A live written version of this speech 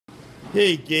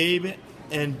Hey, Gabe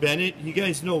and Bennett, you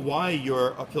guys know why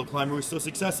your uphill climber was so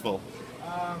successful?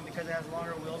 Because it has a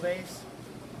longer wheelbase.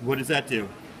 What does that do?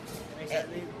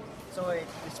 So it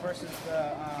disperses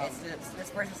the.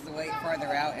 Disperses the weight farther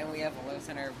out, and we have a low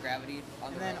center of gravity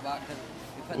on the robot.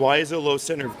 Why is a low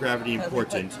center of gravity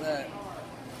important? We put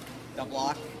the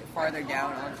block farther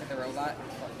down onto the robot.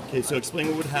 Okay, so explain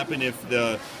what would happen if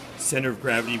the center of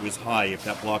gravity was high, if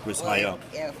that block was high up.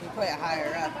 Yeah, if we put it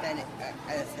higher up, then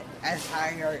as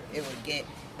higher it would get,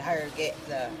 the higher it get,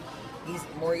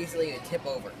 more easily it would tip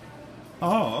over.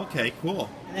 Oh, okay, cool.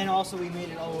 And then also we made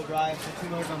it all-wheel drive, so 2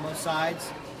 motors on both sides,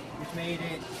 which made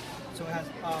it so it has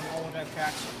all-wheel drive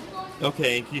traction.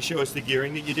 Okay, and can you show us the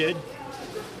gearing that you did?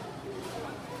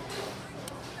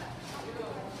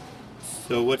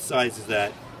 So what size is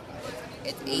that?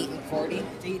 It's 8 and 40.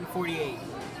 It's 8 and 48.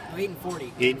 No, 8 and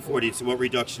 40. 8 and 40. So what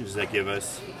reduction does that give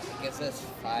us? It gives us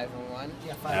 5 and 1.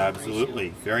 Yeah, 5 Absolutely.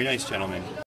 Very nice, gentlemen.